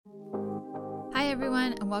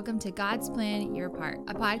everyone, and welcome to God's Plan, Your Part,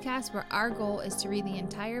 a podcast where our goal is to read the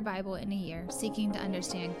entire Bible in a year, seeking to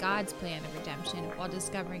understand God's plan of redemption while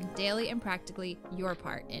discovering daily and practically your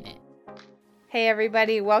part in it. Hey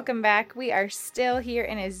everybody, welcome back. We are still here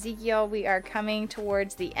in Ezekiel. We are coming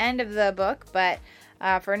towards the end of the book, but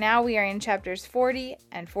for now we are in chapters 40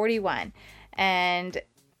 and 41. And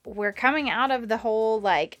we're coming out of the whole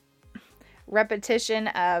repetition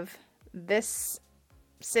of this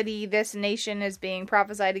city, this nation is being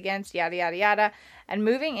prophesied against, yada, yada, yada, and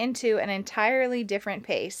moving into an entirely different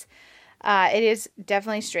pace. It is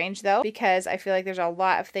definitely strange, though, because I feel like there's a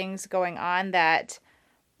lot of things going on that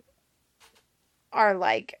are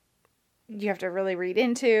you have to really read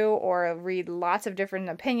into or read lots of different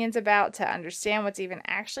opinions about to understand what's even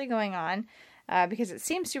actually going on, because it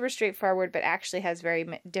seems super straightforward, but actually has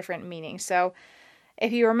very different meanings. So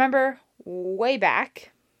if you remember way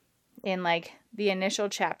back in the initial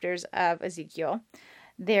chapters of Ezekiel,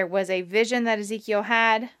 there was a vision that Ezekiel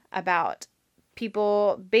had about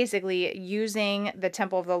people basically using the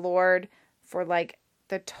temple of the Lord for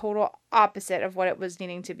the total opposite of what it was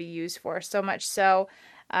needing to be used for. So much so,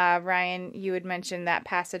 Ryan, you had mentioned that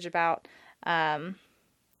passage about,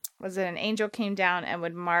 was it an angel came down and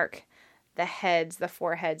would mark the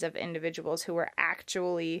foreheads of individuals who were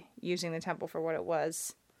actually using the temple for what it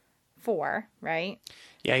was for, right?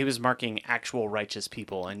 Yeah, he was marking actual righteous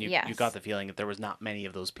people, and you got the feeling that there was not many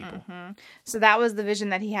of those people. Mm-hmm. So that was the vision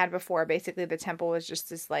that he had before. Basically, the temple was just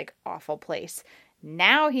this awful place.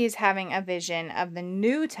 Now he's having a vision of the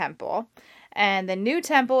new temple, and the new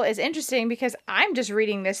temple is interesting because I'm just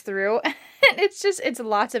reading this through, and it's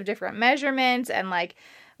lots of different measurements and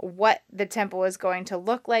what the temple is going to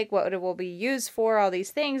look like, what it will be used for, all these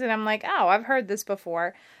things, and I'm like, oh, I've heard this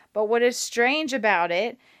before. But what is strange about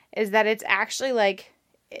it is that it's actually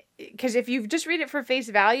because if you just read it for face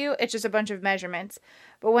value, it's just a bunch of measurements.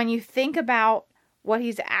 But when you think about what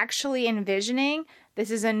he's actually envisioning,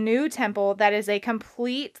 this is a new temple that is a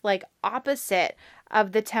complete opposite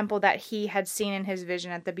of the temple that he had seen in his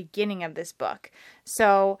vision at the beginning of this book.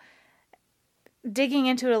 So digging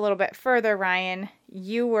into it a little bit further, Ryan,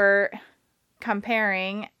 you were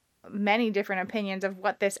comparing many different opinions of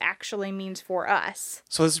what this actually means for us.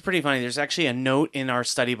 So this is pretty funny. There's actually a note in our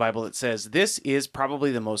study Bible that says, this is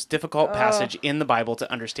probably the most difficult passage in the Bible to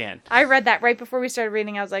understand. I read that right before we started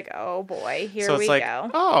reading. I was like, oh boy, here we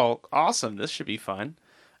go. Oh, awesome. This should be fun.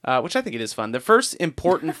 Which I think it is fun. The first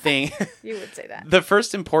important thing... You would say that. The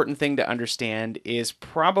first important thing to understand is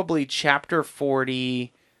probably chapter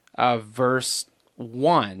 40, verse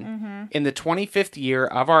 1. Mm-hmm. In the 25th year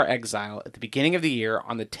of our exile, at the beginning of the year,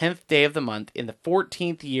 on the 10th day of the month, in the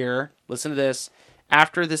 14th year, listen to this,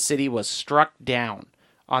 after the city was struck down,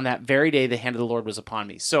 on that very day the hand of the Lord was upon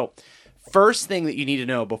me. So, first thing that you need to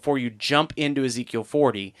know before you jump into Ezekiel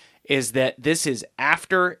 40 is that this is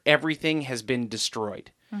after everything has been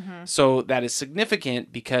destroyed. Mm-hmm. So that is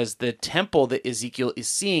significant because the temple that Ezekiel is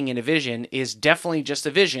seeing in a vision is definitely just a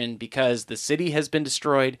vision because the city has been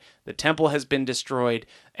destroyed, the temple has been destroyed,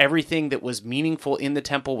 everything that was meaningful in the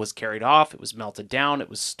temple was carried off, it was melted down, it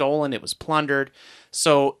was stolen, it was plundered.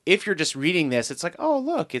 So if you're just reading this, it's oh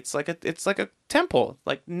look, it's like a temple.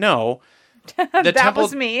 No, the temple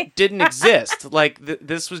was me. didn't exist.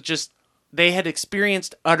 This was just. They had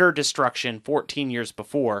experienced utter destruction 14 years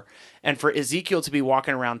before, and for Ezekiel to be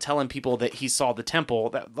walking around telling people that he saw the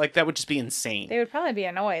temple, that would just be insane. They would probably be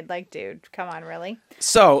annoyed, dude, come on, really?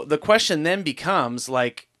 So the question then becomes,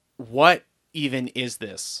 what even is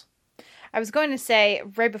this? I was going to say,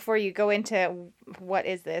 right before you go into what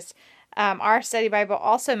is this, our study Bible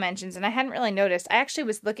also mentions, and I hadn't really noticed, I actually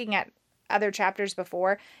was looking at other chapters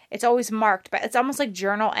before, it's always marked, but it's almost like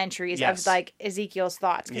journal entries of Ezekiel's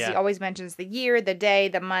thoughts, because he always mentions the year, the day,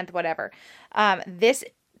 the month, whatever. This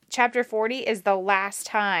chapter 40 is the last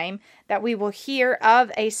time that we will hear of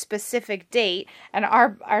a specific date, and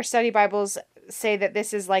our study Bibles say that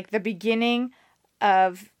this is the beginning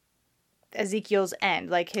of Ezekiel's end,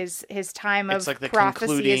 his time of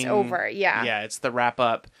prophecy is over. Yeah, it's the wrap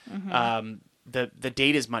up. Mm-hmm. The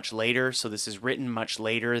date is much later, so this is written much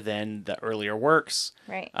later than the earlier works.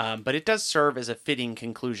 Right. But it does serve as a fitting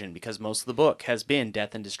conclusion because most of the book has been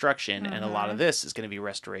death and destruction, and a lot of this is going to be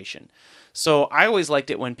restoration. So I always liked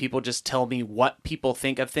it when people just tell me what people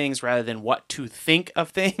think of things rather than what to think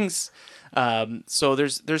of things. So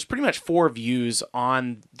there's pretty much 4 views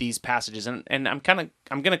on these passages, and I'm going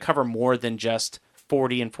to cover more than just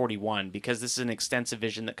 40 and 41 because this is an extensive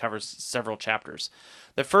vision that covers several chapters.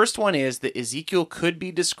 The first one is that Ezekiel could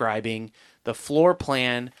be describing the floor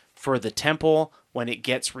plan for the temple when it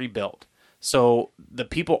gets rebuilt. So the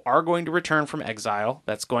people are going to return from exile.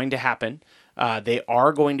 That's going to happen. They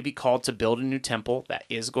are going to be called to build a new temple. That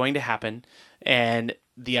is going to happen. And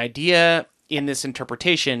the idea in this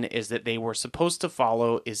interpretation is that they were supposed to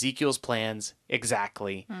follow Ezekiel's plans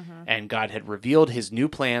exactly. And God had revealed his new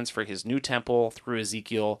plans for his new temple through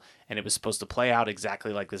Ezekiel, and it was supposed to play out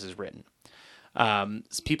exactly like this is written.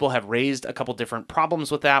 People have raised a couple different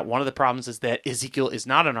problems with that. One of the problems is that Ezekiel is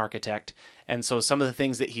not an architect, and so some of the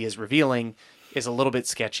things that he is revealing is a little bit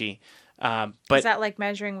sketchy. But is that like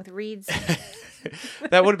measuring with reeds?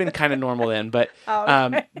 that would have been kind of normal then. But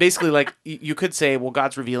okay. basically, like you could say, well,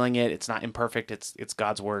 God's revealing it. It's not imperfect. It's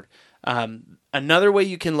God's word. Another way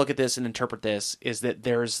you can look at this and interpret this is that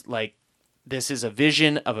there's like, this is a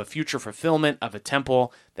vision of a future fulfillment of a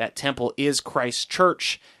temple. That temple is Christ's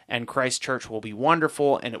church, and Christ's church will be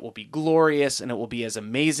wonderful, and it will be glorious, and it will be as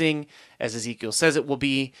amazing as Ezekiel says it will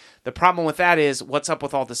be. The problem with that is, what's up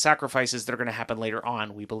with all the sacrifices that are going to happen later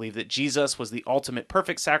on? We believe that Jesus was the ultimate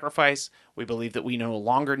perfect sacrifice. We believe that we no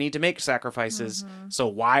longer need to make sacrifices. So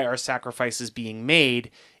why are sacrifices being made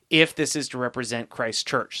if this is to represent Christ's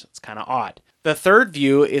church? It's kind of odd. The third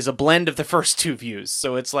view is a blend of the first two views.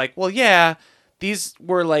 So it's like, well, yeah, these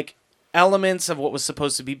were like elements of what was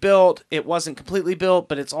supposed to be built. It wasn't completely built,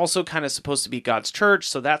 but it's also kind of supposed to be God's church.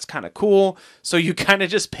 So that's kind of cool. So you kind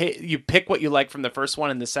of just you pick what you like from the first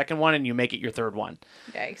one and the second one, and you make it your third one.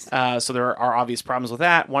 Yikes. So there are obvious problems with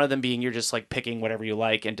that. One of them being you're just like picking whatever you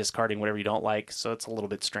like and discarding whatever you don't like. So it's a little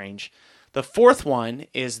bit strange. The fourth one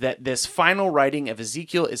is that this final writing of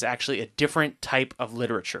Ezekiel is actually a different type of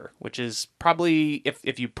literature, which is probably,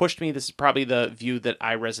 if you pushed me, this is probably the view that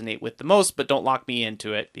I resonate with the most, but don't lock me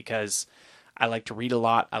into it because I like to read a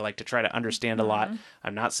lot. I like to try to understand a lot.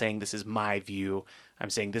 I'm not saying this is my view. I'm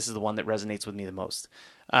saying this is the one that resonates with me the most.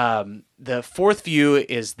 The fourth view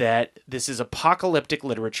is that this is apocalyptic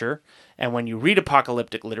literature. And when you read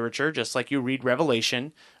apocalyptic literature, just like you read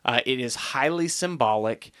Revelation, it is highly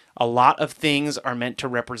symbolic. A lot of things are meant to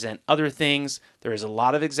represent other things. There is a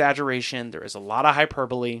lot of exaggeration. There is a lot of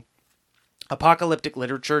hyperbole. Apocalyptic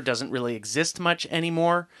literature doesn't really exist much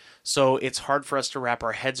anymore, so it's hard for us to wrap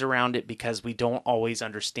our heads around it because we don't always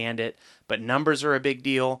understand it. But numbers are a big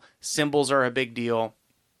deal. Symbols are a big deal.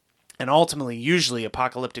 And ultimately, usually,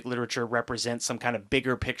 apocalyptic literature represents some kind of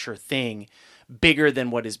bigger picture thing, bigger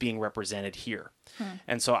than what is being represented here.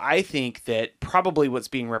 And so I think that probably what's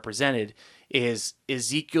being represented is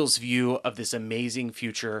Ezekiel's view of this amazing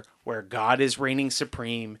future where God is reigning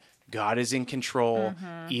supreme, God is in control,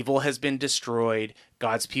 evil has been destroyed,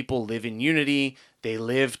 God's people live in unity, they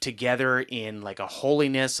live together in like a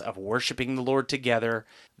holiness of worshiping the Lord together.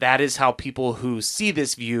 That is how people who see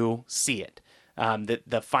this view see it.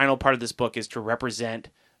 The final part of this book is to represent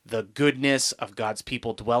the goodness of God's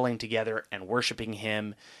people dwelling together and worshiping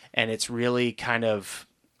him. And it's really kind of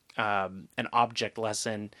an object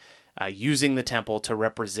lesson using the temple to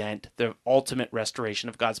represent the ultimate restoration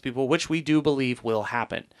of God's people, which we do believe will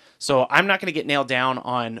happen. So I'm not going to get nailed down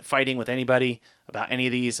on fighting with anybody about any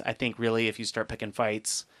of these. I think really if you start picking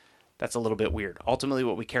fights, that's a little bit weird. Ultimately,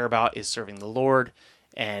 what we care about is serving the Lord.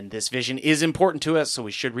 And this vision is important to us, so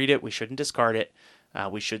we should read it. We shouldn't discard it.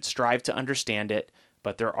 We should strive to understand it.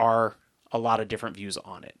 But there are a lot of different views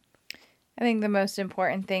on it. I think the most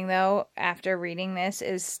important thing, though, after reading this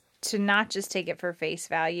is to not just take it for face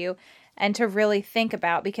value and to really think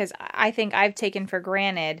about, because I think I've taken for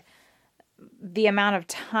granted the amount of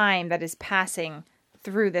time that is passing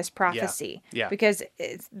through this prophecy. Yeah. Because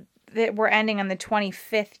we're ending on the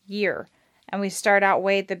 25th year, and we start out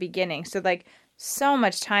way at the beginning. So, like, so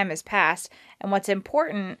much time has passed. And what's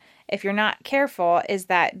important, if you're not careful, is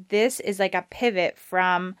that this is like a pivot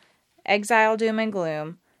from exile, doom, and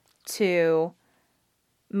gloom to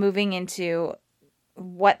moving into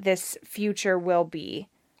what this future will be.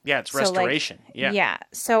 Yeah, it's restoration. So, like, yeah.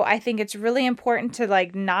 So I think it's really important to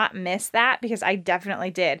like not miss that, because I definitely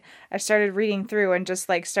did. I started reading through and just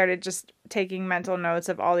like started just taking mental notes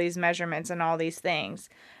of all these measurements and all these things.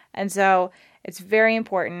 And so it's very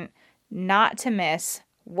important not to miss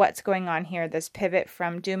what's going on here, this pivot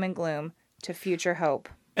from doom and gloom to future hope.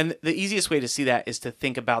 And the easiest way to see that is to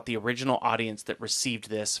think about the original audience that received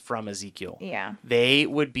this from Ezekiel. Yeah. They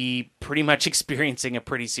would be pretty much experiencing a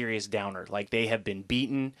pretty serious downer. Like, they have been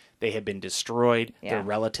beaten, they have been destroyed, their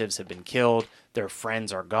relatives have been killed, their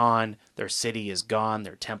friends are gone, their city is gone,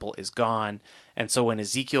 their temple is gone. And so when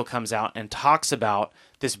Ezekiel comes out and talks about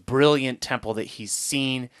this brilliant temple that he's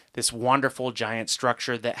seen, this wonderful giant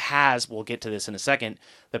structure that has, we'll get to this in a second,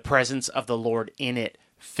 the presence of the Lord in it,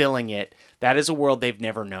 filling it, that is a world they've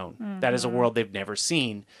never known. That is a world they've never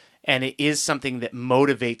seen. And it is something that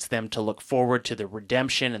motivates them to look forward to the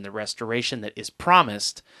redemption and the restoration that is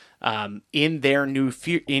promised in their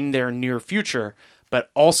near future,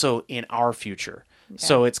 but also in our future. Yeah.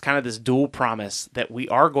 So it's kind of this dual promise that we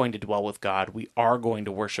are going to dwell with God, we are going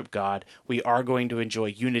to worship God, we are going to enjoy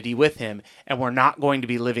unity with Him, and we're not going to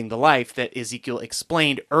be living the life that Ezekiel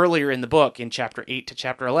explained earlier in the book in chapter 8 to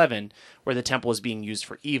chapter 11, where the temple is being used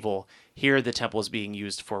for evil. Here the temple is being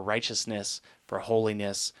used for righteousness, for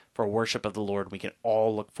holiness, for worship of the Lord. We can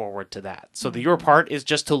all look forward to that. So your part is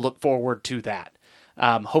just to look forward to that.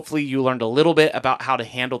 Hopefully you learned a little bit about how to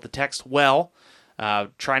handle the text well.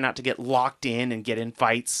 Try not to get locked in and get in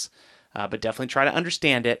fights, but definitely try to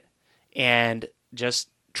understand it and just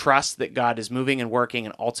trust that God is moving and working,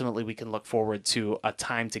 and ultimately we can look forward to a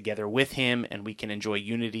time together with Him, and we can enjoy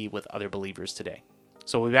unity with other believers today.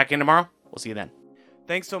 So we'll be back in tomorrow. We'll see you then.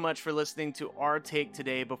 Thanks so much for listening to our take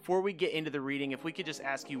today. Before we get into the reading, if we could just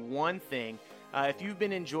ask you one thing. If you've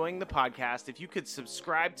been enjoying the podcast, if you could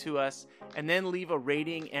subscribe to us and then leave a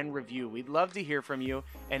rating and review. We'd love to hear from you,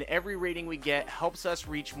 and every rating we get helps us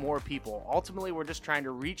reach more people. Ultimately, we're just trying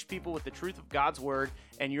to reach people with the truth of God's word,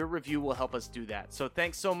 and your review will help us do that. So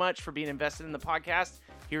thanks so much for being invested in the podcast.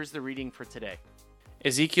 Here's the reading for today.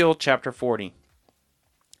 Ezekiel chapter 40.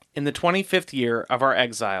 In the 25th year of our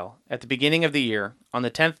exile, at the beginning of the year, on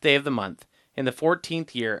the 10th day of the month, in the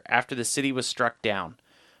 14th year after the city was struck down,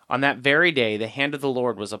 on that very day the hand of the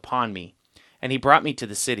Lord was upon me, and He brought me to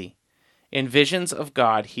the city. In visions of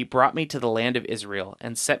God He brought me to the land of Israel,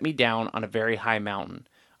 and set me down on a very high mountain,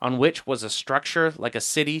 on which was a structure like a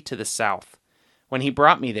city to the south. When He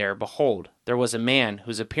brought me there, behold, there was a man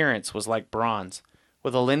whose appearance was like bronze,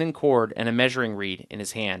 with a linen cord and a measuring reed in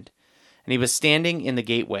his hand. And he was standing in the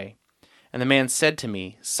gateway. And the man said to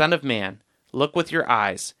me, Son of man, look with your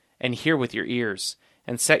eyes, and hear with your ears,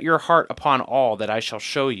 and set your heart upon all that I shall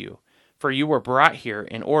show you. For you were brought here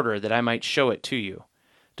in order that I might show it to you.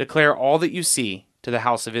 Declare all that you see to the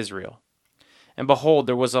house of Israel. And behold,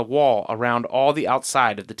 there was a wall around all the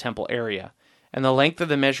outside of the temple area, and the length of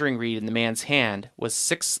the measuring reed in the man's hand was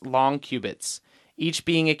 6 long cubits, each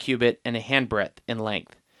being a cubit and a handbreadth in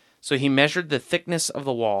length. So he measured the thickness of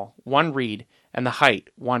the wall, 1 reed, and the height,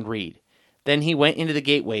 1 reed. Then he went into the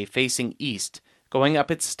gateway facing east, going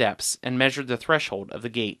up its steps, and measured the threshold of the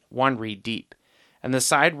gate, 1 reed deep, and the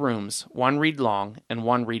side rooms, 1 reed long and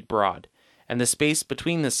 1 reed broad, and the space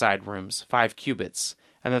between the side rooms, 5 cubits,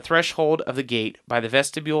 and the threshold of the gate by the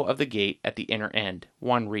vestibule of the gate at the inner end,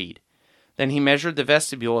 1 reed. Then he measured the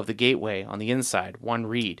vestibule of the gateway on the inside, 1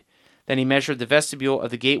 reed. Then he measured the vestibule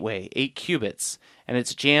of the gateway, 8 cubits, and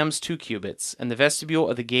its jambs 2 cubits, and the vestibule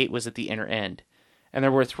of the gate was at the inner end. And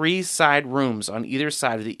there were 3 side rooms on either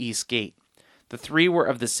side of the east gate. The 3 were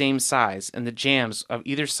of the same size, and the jambs of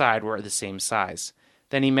either side were of the same size.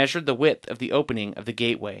 Then he measured the width of the opening of the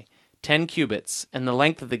gateway, 10 cubits, and the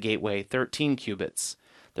length of the gateway, 13 cubits.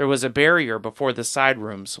 There was a barrier before the side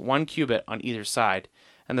rooms, 1 cubit on either side,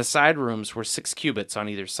 and the side rooms were 6 cubits on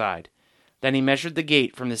either side. Then he measured the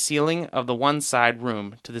gate from the ceiling of the one side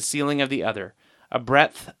room to the ceiling of the other, a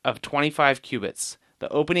breadth of 25 cubits. The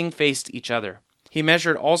opening faced each other. He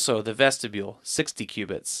measured also the vestibule, 60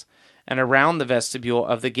 cubits. And around the vestibule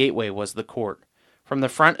of the gateway was the court. From the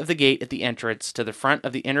front of the gate at the entrance to the front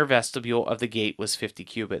of the inner vestibule of the gate was 50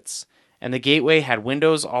 cubits. And the gateway had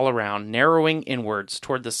windows all around, narrowing inwards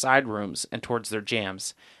toward the side rooms and towards their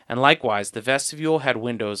jambs. And likewise the vestibule had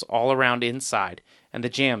windows all around inside, and the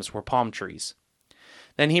jambs were palm trees.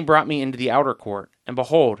 Then he brought me into the outer court, and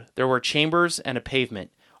behold, there were chambers and a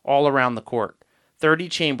pavement all around the court. 30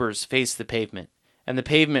 chambers faced the pavement, and the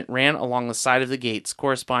pavement ran along the side of the gates,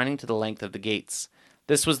 corresponding to the length of the gates.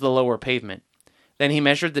 This was the lower pavement. Then he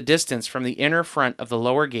measured the distance from the inner front of the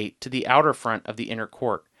lower gate to the outer front of the inner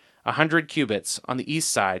court, 100 cubits on the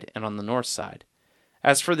east side and on the north side.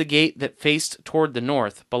 As for the gate that faced toward the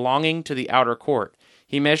north, belonging to the outer court,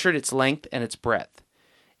 he measured its length and its breadth.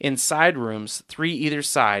 In side rooms, 3 either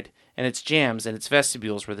side, and its jambs and its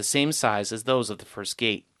vestibules were the same size as those of the first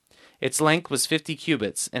gate. Its length was 50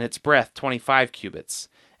 cubits, and its breadth 25 cubits.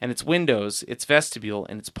 And its windows, its vestibule,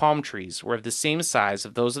 and its palm trees were of the same size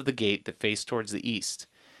of those of the gate that faced towards the east.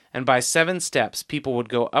 And by 7 steps people would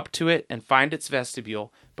go up to it and find its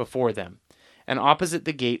vestibule before them. And opposite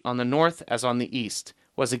the gate on the north as on the east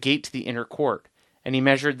was a gate to the inner court, and he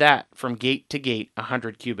measured that from gate to gate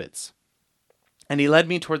 100 cubits. And he led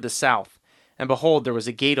me toward the south, and behold, there was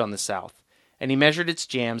a gate on the south, and he measured its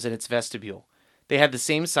jambs and its vestibule. They had the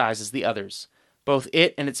same size as the others. Both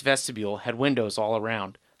it and its vestibule had windows all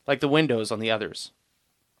around, like the windows on the others.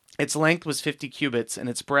 Its length was 50 cubits, and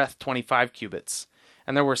its breadth 25 cubits.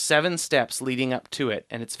 And there were 7 steps leading up to it,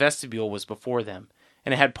 and its vestibule was before them.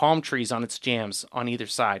 And it had palm trees on its jambs on either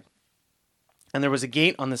side. And there was a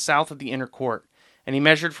gate on the south of the inner court, and he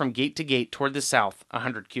measured from gate to gate toward the south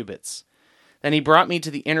 100 cubits. Then he brought me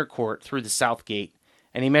to the inner court through the south gate,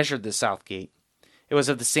 and he measured the south gate. It was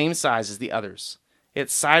of the same size as the others.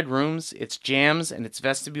 Its side rooms, its jambs, and its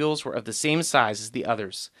vestibules were of the same size as the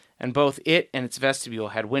others, and both it and its vestibule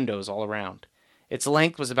had windows all around. Its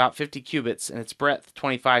length was about 50 cubits, and its breadth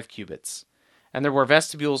 25 cubits. And there were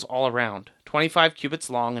vestibules all around, 25 cubits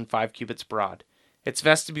long and 5 cubits broad. Its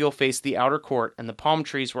vestibule faced the outer court, and the palm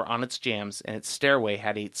trees were on its jambs, and its stairway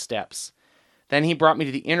had 8 steps. Then he brought me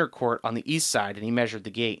to the inner court on the east side, and he measured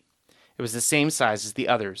the gate. It was the same size as the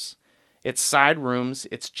others. Its side rooms,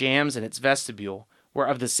 its jambs, and its vestibule were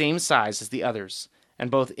of the same size as the others,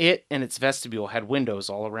 and both it and its vestibule had windows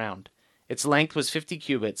all around. Its length was 50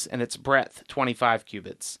 cubits, and its breadth 25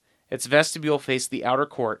 cubits. Its vestibule faced the outer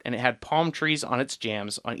court, and it had palm trees on its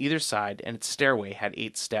jambs on either side, and its stairway had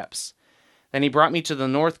 8 steps. Then he brought me to the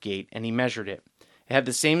north gate, and he measured it. It had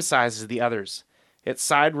the same size as the others. Its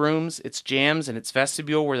side rooms, its jambs, and its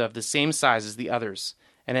vestibule were of the same size as the others,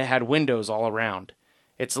 and it had windows all around.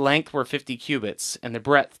 Its length were 50 cubits, and the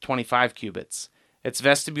breadth 25 cubits. Its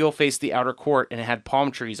vestibule faced the outer court, and it had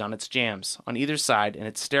palm trees on its jambs on either side, and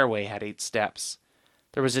its stairway had 8 steps.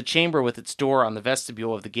 There was a chamber with its door on the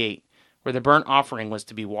vestibule of the gate, where the burnt offering was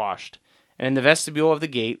to be washed. And in the vestibule of the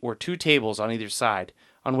gate were 2 tables on either side,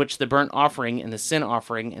 on which the burnt offering and the sin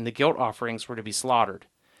offering and the guilt offerings were to be slaughtered.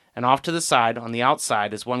 And off to the side, on the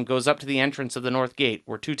outside, as one goes up to the entrance of the north gate,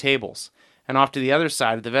 were 2 tables, and off to the other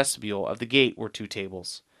side of the vestibule of the gate were 2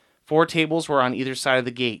 tables. 4 tables were on either side of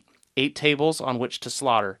the gate, 8 tables on which to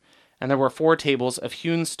slaughter, and there were 4 tables of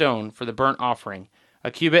hewn stone for the burnt offering,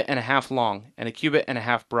 1.5 cubits long, and 1.5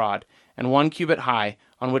 cubits broad, and 1 cubit high,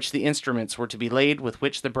 on which the instruments were to be laid with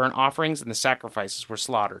which the burnt offerings and the sacrifices were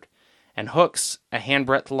slaughtered. And hooks, a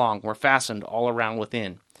handbreadth long, were fastened all around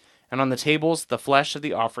within. And on the tables the flesh of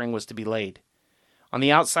the offering was to be laid. On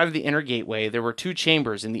the outside of the inner gateway there were 2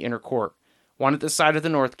 chambers in the inner court, one at the side of the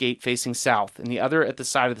north gate facing south, and the other at the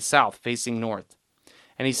side of the south facing north.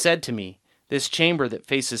 And he said to me, This chamber that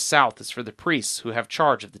faces south is for the priests who have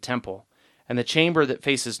charge of the temple, and the chamber that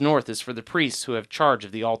faces north is for the priests who have charge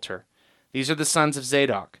of the altar. These are the sons of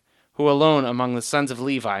Zadok, who alone among the sons of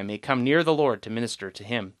Levi may come near the Lord to minister to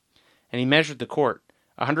him. And he measured the court,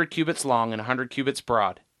 100 cubits long and 100 cubits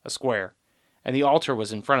broad, a square, and the altar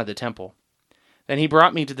was in front of the temple. Then he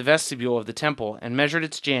brought me to the vestibule of the temple, and measured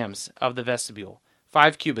its jambs of the vestibule,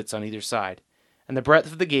 5 cubits on either side. And the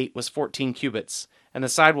breadth of the gate was 14 cubits, and the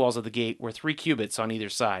side walls of the gate were 3 cubits on either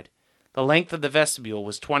side. The length of the vestibule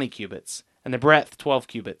was 20 cubits, and the breadth 12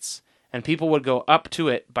 cubits, and people would go up to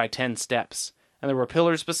it by 10 steps. And there were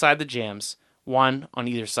pillars beside the jambs, 1 on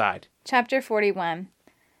either side. Chapter 41.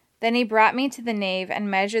 Then he brought me to the nave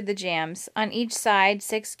and measured the jambs. On each side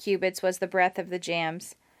 6 cubits was the breadth of the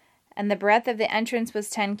jambs. And the breadth of the entrance was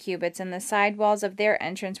 10 cubits, and the side walls of their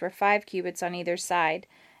entrance were 5 cubits on either side.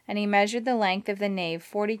 And he measured the length of the nave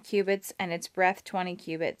 40 cubits, and its breadth 20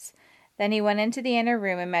 cubits. Then he went into the inner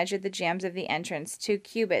room and measured the jambs of the entrance 2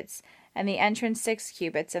 cubits, and the entrance 6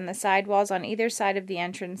 cubits, and the side walls on either side of the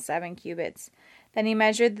entrance 7 cubits. Then he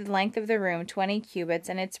measured the length of the room 20 cubits,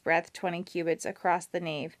 and its breadth 20 cubits across the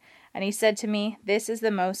nave. And he said to me, This is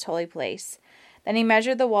the most holy place. Then he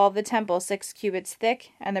measured the wall of the temple 6 cubits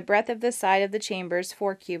thick, and the breadth of the side of the chambers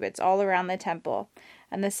 4 cubits, all around the temple.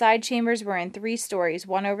 And the side chambers were in 3 stories,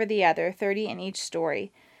 one over the other, 30 in each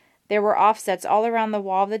story. There were offsets all around the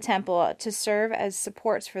wall of the temple to serve as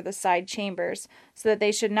supports for the side chambers, so that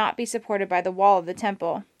they should not be supported by the wall of the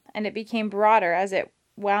temple. And it became broader as it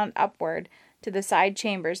wound upward to the side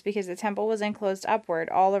chambers, because the temple was enclosed upward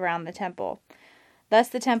all around the temple. Thus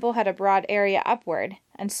the temple had a broad area upward,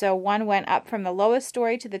 and so one went up from the lowest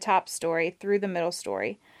story to the top story, through the middle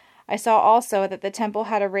story. I saw also that the temple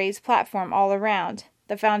had a raised platform all around.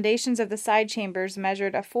 The foundations of the side chambers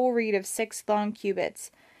measured a full reed of 6 long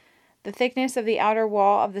cubits. The thickness of the outer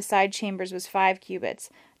wall of the side chambers was 5 cubits.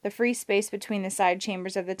 The free space between the side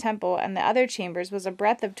chambers of the temple and the other chambers was a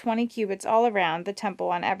breadth of 20 cubits all around the temple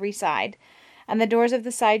on every side. And the doors of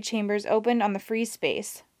the side chambers opened on the free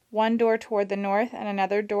space, one door toward the north and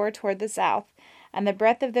another door toward the south, and the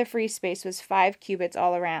breadth of the free space was 5 cubits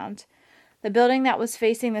all around. The building that was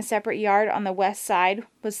facing the separate yard on the west side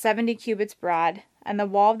was 70 cubits broad, and the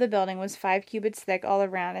wall of the building was 5 cubits thick all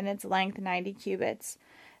around, and its length 90 cubits.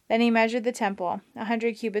 Then he measured the temple,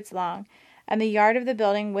 100 cubits long, and the yard of the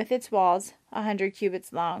building with its walls, 100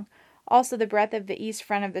 cubits long, also the breadth of the east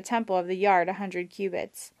front of the temple of the yard, 100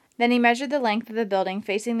 cubits. Then he measured the length of the building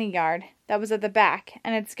facing the yard, that was at the back,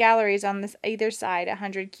 and its galleries on either side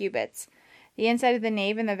 100 cubits. The inside of the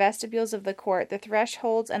nave and the vestibules of the court, the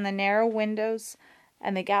thresholds and the narrow windows,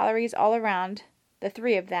 and the galleries all around, the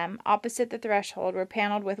three of them, opposite the threshold, were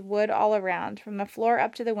panelled with wood all around, from the floor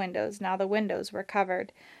up to the windows. Now the windows were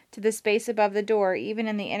covered to the space above the door, even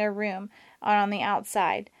in the inner room, and on the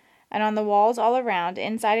outside. And on the walls all around,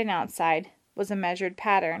 inside and outside, was a measured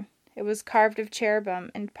pattern. It was carved of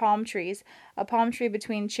cherubim and palm trees, a palm tree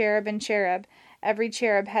between cherub and cherub. Every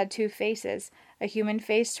cherub had 2 faces, a human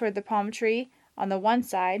face toward the palm tree on the one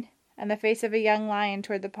side, and the face of a young lion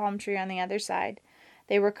toward the palm tree on the other side.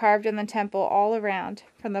 They were carved in the temple all around.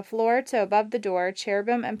 From the floor to above the door,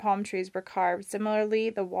 cherubim and palm trees were carved, similarly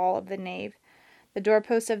the wall of the nave. The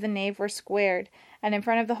doorposts of the nave were squared, and in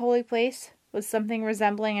front of the holy place was something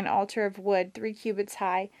resembling an altar of wood, 3 cubits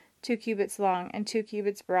high, 2 cubits long, and 2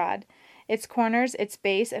 cubits broad. Its corners, its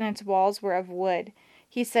base, and its walls were of wood.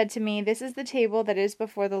 He said to me, "This is the table that is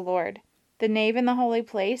before the Lord." The nave and the holy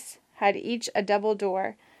place had each a double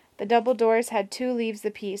door. The double doors had 2 leaves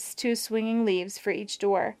apiece, 2 swinging leaves for each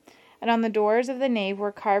door. And on the doors of the nave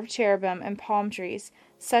were carved cherubim and palm trees,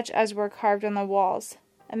 such as were carved on the walls.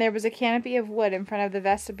 And there was a canopy of wood in front of the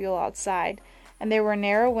vestibule outside. And there were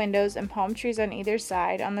narrow windows and palm trees on either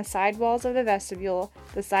side, on the side walls of the vestibule,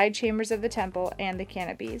 the side chambers of the temple, and the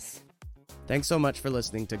canopies. Thanks so much for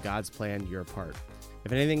listening to God's Plan, Your Part.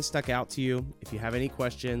 If anything stuck out to you, if you have any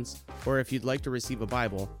questions, or if you'd like to receive a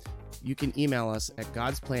Bible, you can email us at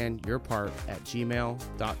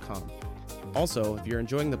godsplanyourpart@gmail.com. Also, if you're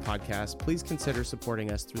enjoying the podcast, please consider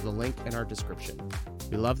supporting us through the link in our description.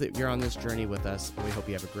 We love that you're on this journey with us, and we hope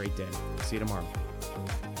you have a great day. See you tomorrow.